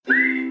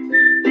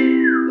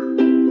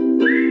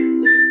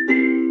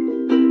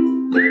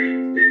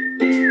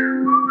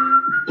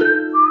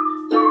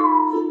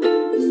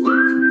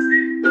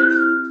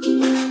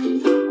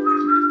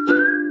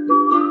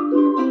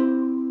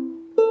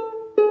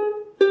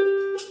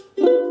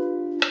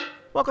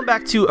Welcome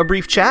back to A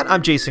Brief Chat.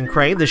 I'm Jason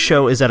Crane. The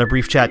show is at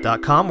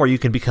abriefchat.com, where you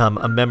can become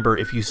a member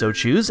if you so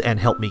choose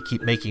and help me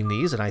keep making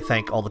these. And I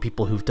thank all the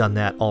people who've done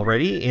that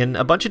already in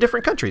a bunch of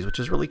different countries, which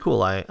is really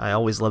cool. I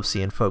always love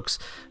seeing folks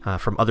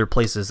from other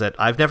places that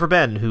I've never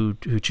been who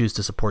choose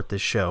to support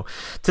this show.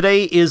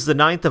 Today is the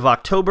 9th of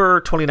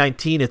October,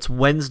 2019. It's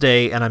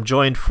Wednesday, and I'm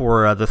joined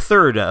for the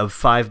third of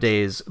 5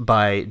 days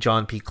by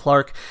John P.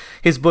 Clark.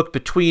 His book,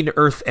 Between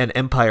Earth and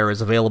Empire,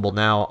 is available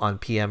now on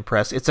PM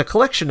Press. It's a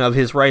collection of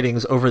his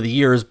writings over the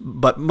years,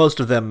 but most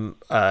of them,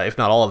 if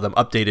not all of them,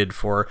 updated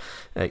for,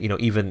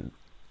 even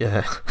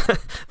the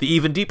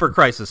even deeper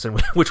crisis in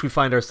which we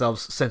find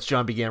ourselves since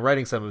John began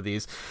writing some of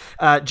these.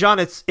 John,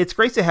 it's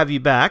great to have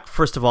you back.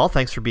 First of all,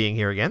 thanks for being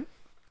here again.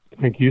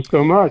 Thank you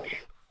so much.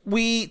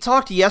 We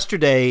talked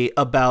yesterday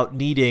about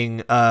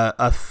needing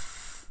a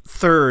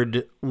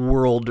third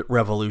world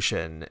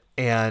revolution,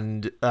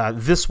 and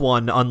this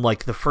one,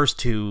 unlike the first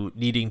two,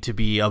 needing to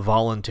be a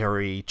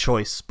voluntary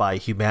choice by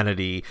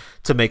humanity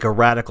to make a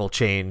radical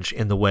change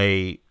in the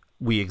way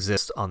we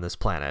exist on this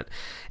planet.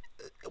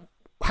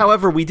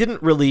 However, we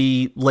didn't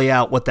really lay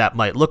out what that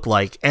might look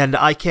like, and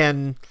I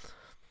can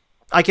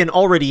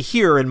already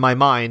hear in my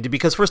mind,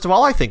 because first of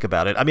all, I think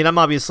about it. I mean, I'm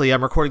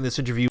recording this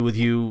interview with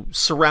you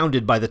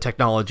surrounded by the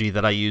technology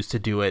that I use to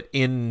do it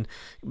in,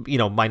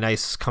 my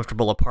nice,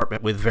 comfortable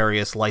apartment with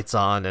various lights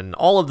on and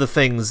all of the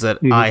things that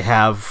I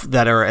have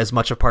that are as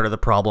much a part of the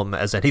problem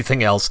as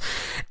anything else.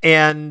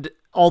 And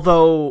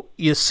although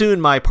soon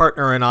my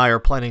partner and I are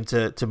planning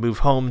to move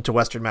home to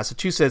Western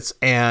Massachusetts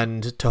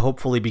and to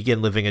hopefully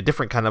begin living a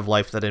different kind of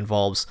life that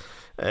involves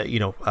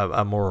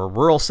a more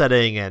rural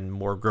setting and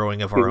more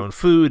growing of our own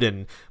food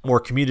and more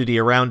community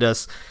around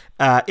us.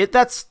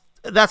 That's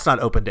not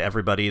open to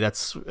everybody.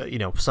 That's,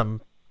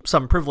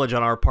 some privilege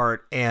on our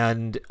part.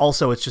 And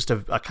also it's just a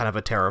kind of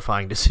a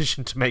terrifying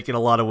decision to make in a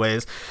lot of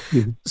ways.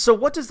 Mm-hmm. So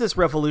what does this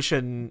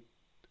revolution,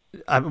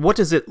 what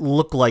does it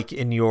look like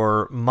in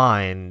your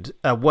mind?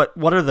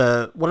 What are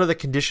the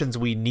conditions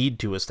we need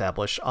to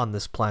establish on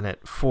this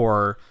planet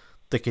for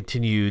the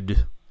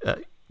continued,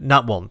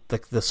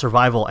 the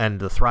survival and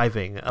the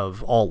thriving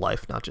of all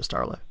life, not just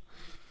our life?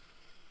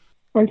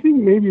 I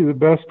think maybe the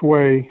best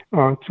way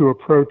to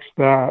approach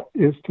that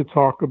is to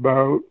talk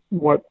about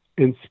what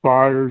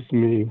inspires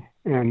me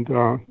and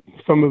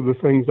some of the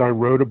things I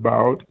wrote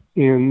about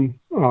in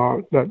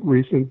that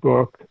recent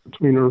book,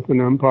 Between Earth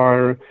and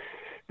Empire,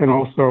 and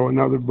also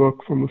another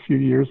book from a few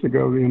years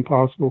ago, The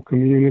Impossible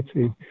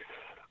Community.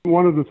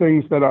 One of the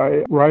things that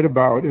I write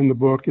about in the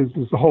book is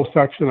a whole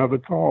section of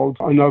it called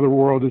Another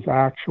World is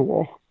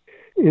Actual.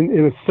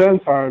 In a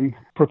sense, I'm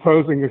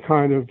proposing a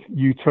kind of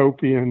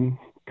utopian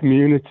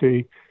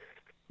community,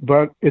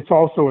 but it's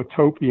also a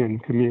topian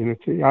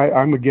community.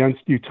 I'm against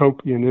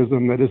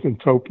utopianism that isn't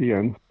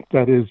topian,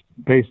 that is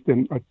based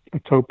in a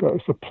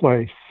topos, a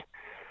place.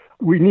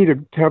 We need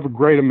to have a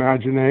great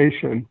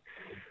imagination,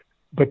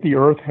 but the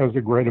earth has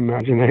a great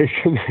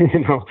imagination,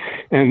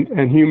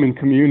 and human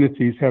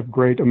communities have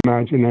great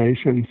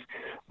imaginations.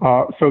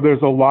 So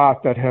there's a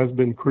lot that has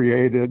been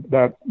created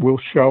that will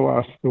show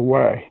us the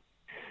way.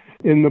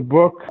 In the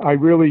book, I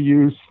really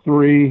use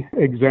 3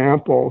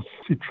 examples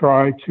to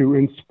try to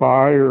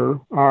inspire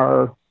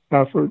our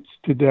efforts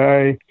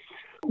today.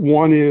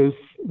 One is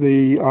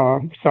the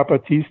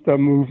Zapatista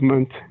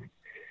movement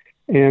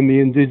and the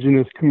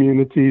indigenous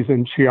communities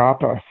in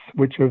Chiapas,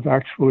 which have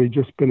actually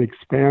just been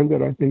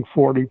expanded, I think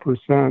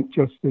 40%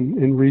 just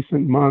in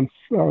recent months.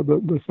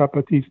 The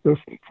Zapatista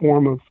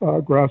form of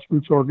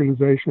grassroots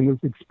organization has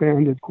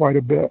expanded quite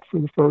a bit for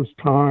the first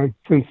time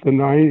since the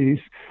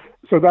 90s.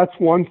 So that's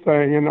one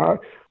thing. And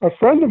a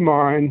friend of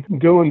mine,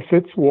 Dylan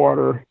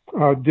Fitzwater,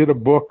 did a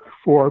book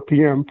for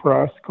PM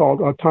Press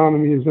called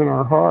Autonomy is in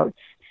Our Hearts,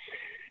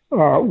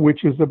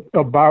 which is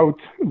about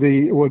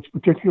what's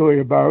particularly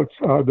about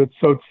the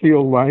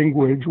Tzotzil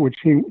language, which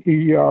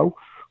he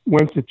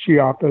went to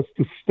Chiapas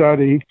to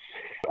study.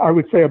 I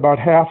would say about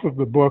half of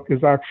the book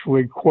is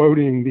actually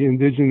quoting the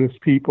indigenous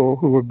people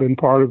who have been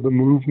part of the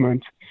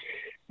movement.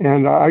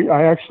 And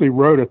I actually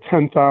wrote a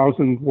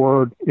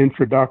 10,000-word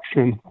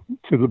introduction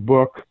to the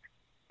book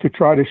to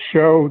try to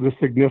show the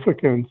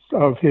significance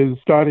of his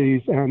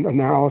studies and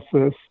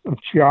analysis of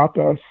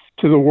Chiapas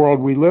to the world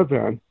we live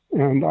in.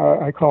 And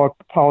I call it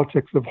the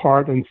politics of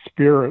heart and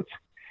spirit.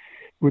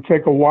 It would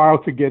take a while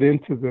to get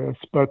into this,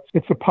 but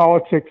it's a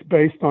politics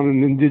based on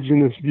an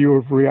indigenous view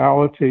of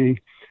reality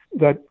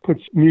that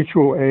puts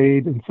mutual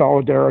aid and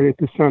solidarity at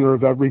the center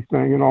of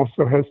everything, and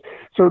also has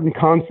certain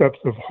concepts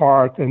of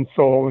heart and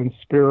soul and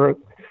spirit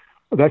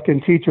that can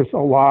teach us a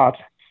lot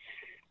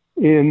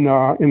in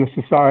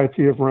a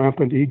society of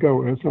rampant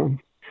egoism.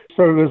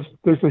 So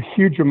there's a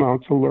huge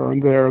amount to learn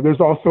there. There's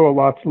also a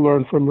lot to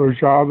learn from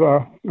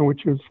Rojava,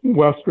 which is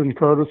Western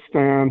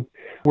Kurdistan,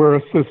 where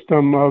a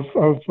system of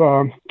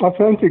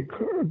authentic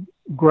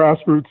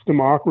grassroots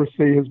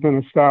democracy has been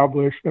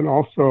established, and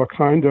also a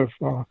kind of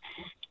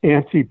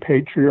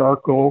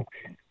anti-patriarchal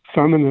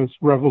feminist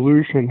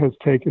revolution has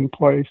taken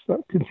place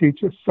that can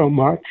teach us so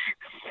much.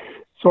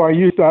 So I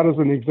use that as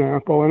an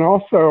example. And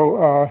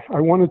also I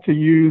wanted to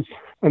use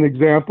an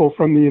example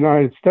from the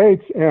United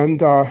States,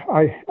 and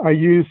I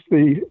used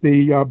the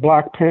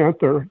Black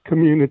Panther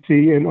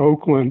community in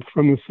Oakland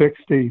from the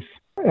 60s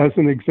as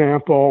an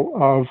example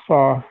of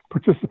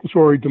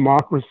participatory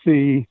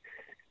democracy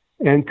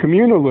and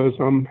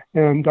communalism.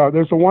 And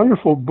there's a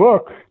wonderful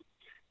book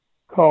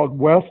called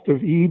West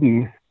of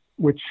Eden,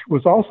 which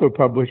was also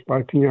published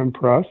by PM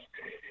Press.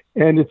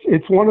 And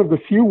it's one of the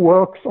few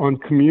works on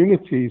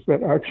communities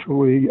that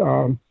actually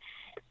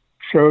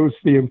shows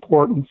the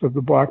importance of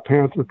the Black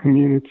Panther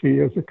community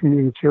as a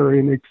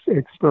communitarian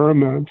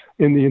experiment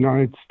in the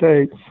United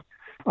States.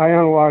 I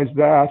analyzed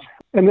that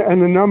and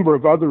a number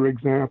of other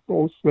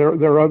examples. There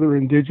are other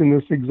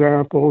indigenous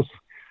examples.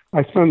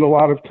 I spend a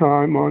lot of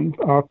time on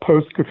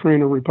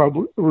post-Katrina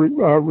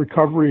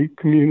recovery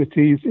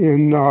communities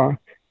in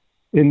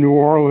New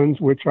Orleans,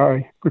 which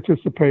I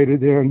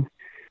participated in,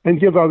 and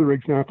give other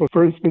examples.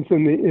 For instance,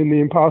 in the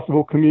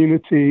Impossible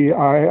community,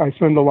 I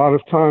spend a lot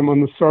of time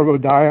on the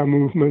Sarvodaya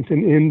movement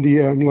in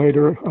India, and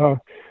later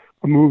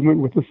a movement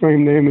with the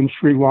same name in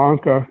Sri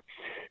Lanka.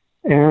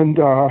 And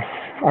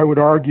I would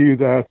argue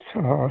that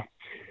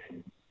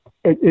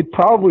it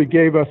probably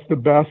gave us the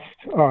best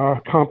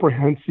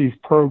comprehensive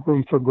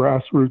program for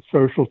grassroots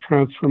social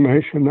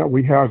transformation that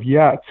we have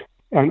yet.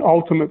 And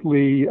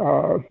ultimately,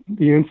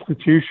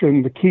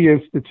 the key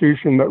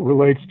institution that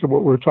relates to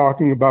what we're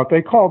talking about,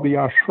 they call the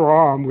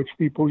ashram, which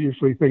people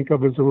usually think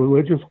of as a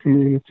religious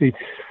community,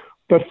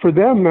 but for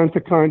them meant a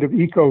kind of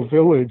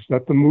eco-village,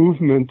 that the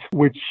movement,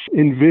 which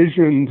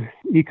envisioned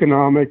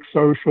economic,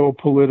 social,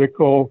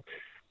 political,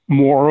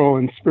 moral,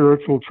 and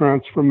spiritual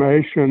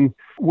transformation,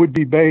 would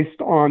be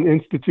based on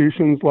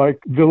institutions like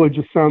village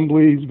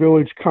assemblies,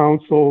 village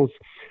councils,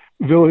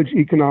 village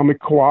economic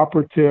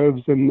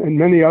cooperatives, and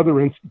many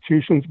other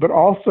institutions, but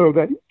also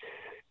that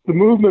the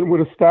movement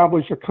would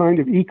establish a kind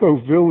of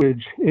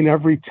eco-village in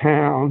every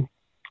town,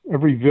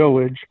 every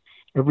village,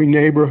 every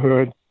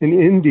neighborhood in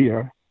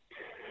India,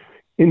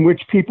 in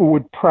which people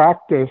would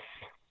practice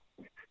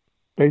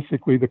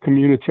basically the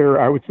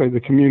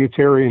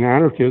communitarian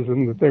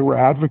anarchism that they were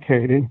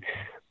advocating,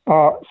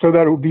 so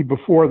that it would be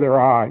before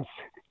their eyes.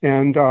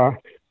 And to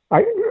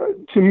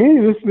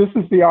me, this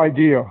is the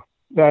ideal,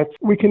 that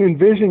we can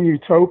envision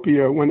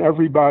utopia when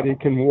everybody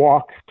can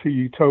walk to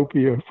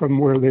utopia from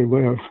where they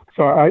live.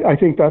 So I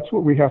think that's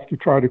what we have to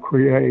try to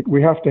create.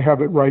 We have to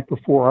have it right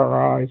before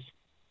our eyes.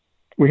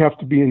 We have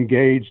to be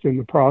engaged in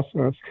the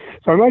process.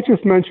 So I might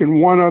just mention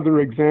one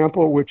other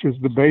example, which is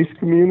the base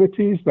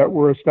communities that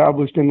were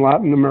established in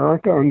Latin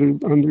America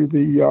under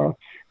the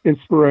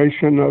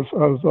inspiration of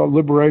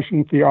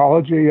liberation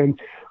theology, and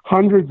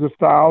hundreds of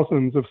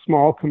thousands of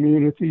small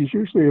communities,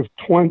 usually of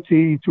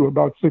 20 to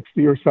about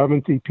 60 or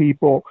 70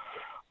 people,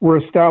 were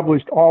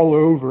established all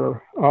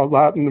over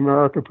Latin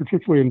America,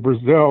 particularly in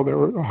Brazil. There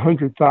were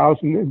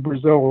 100,000 in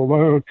Brazil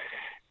alone.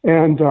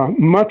 And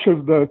much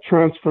of the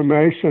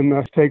transformation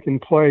that's taken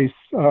place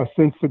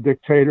since the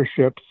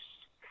dictatorships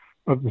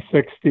of the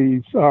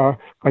 60s,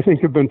 I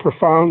think have been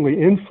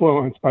profoundly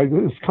influenced by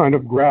this kind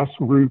of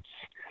grassroots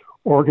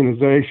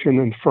organization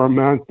and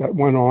ferment that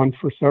went on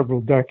for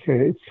several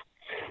decades.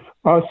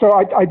 So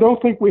I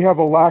don't think we have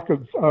a lack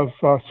of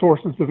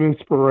sources of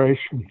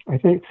inspiration. I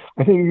think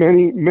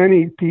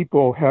many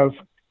people have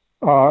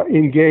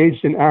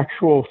engaged in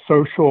actual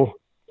social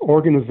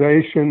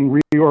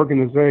organization,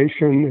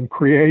 reorganization, and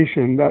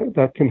creation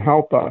that can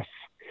help us.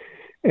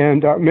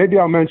 And maybe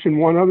I'll mention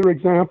one other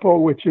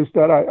example, which is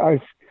that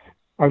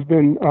I've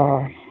been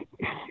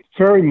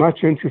very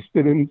much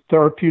interested in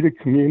therapeutic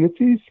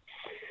communities,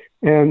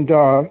 and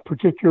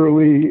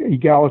particularly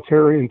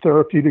egalitarian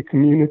therapeutic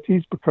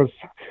communities, because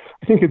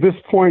I think at this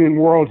point in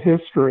world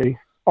history,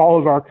 all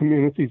of our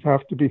communities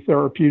have to be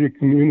therapeutic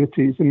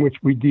communities in which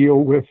we deal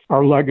with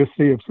our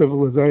legacy of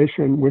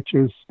civilization, which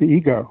is the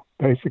ego,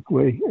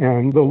 basically,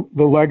 and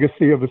the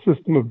legacy of a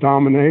system of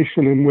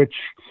domination in which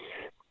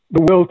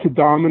the will to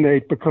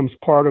dominate becomes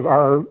part of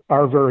our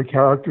very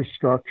character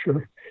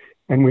structure.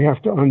 And we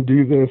have to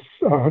undo this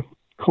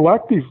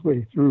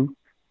collectively through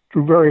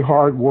very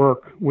hard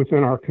work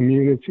within our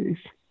communities.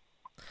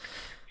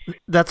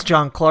 That's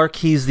John Clark.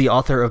 He's the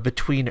author of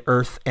Between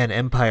Earth and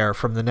Empire,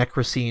 From the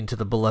Necrocene to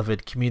the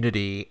Beloved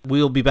Community.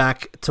 We'll be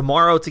back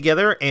tomorrow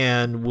together,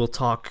 and we'll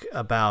talk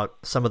about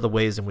some of the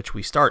ways in which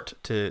we start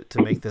to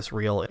make this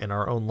real in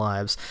our own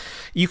lives.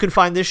 You can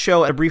find this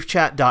show at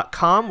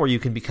briefchat.com, where you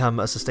can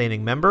become a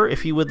sustaining member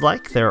if you would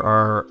like. There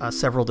are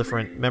several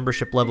different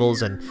membership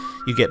levels, and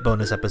you get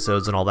bonus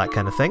episodes and all that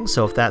kind of thing.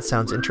 So if that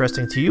sounds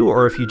interesting to you,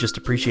 or if you just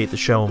appreciate the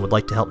show and would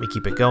like to help me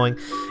keep it going,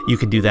 you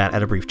can do that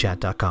at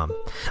abriefchat.com.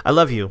 I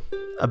love you.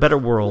 A better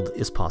world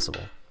is possible.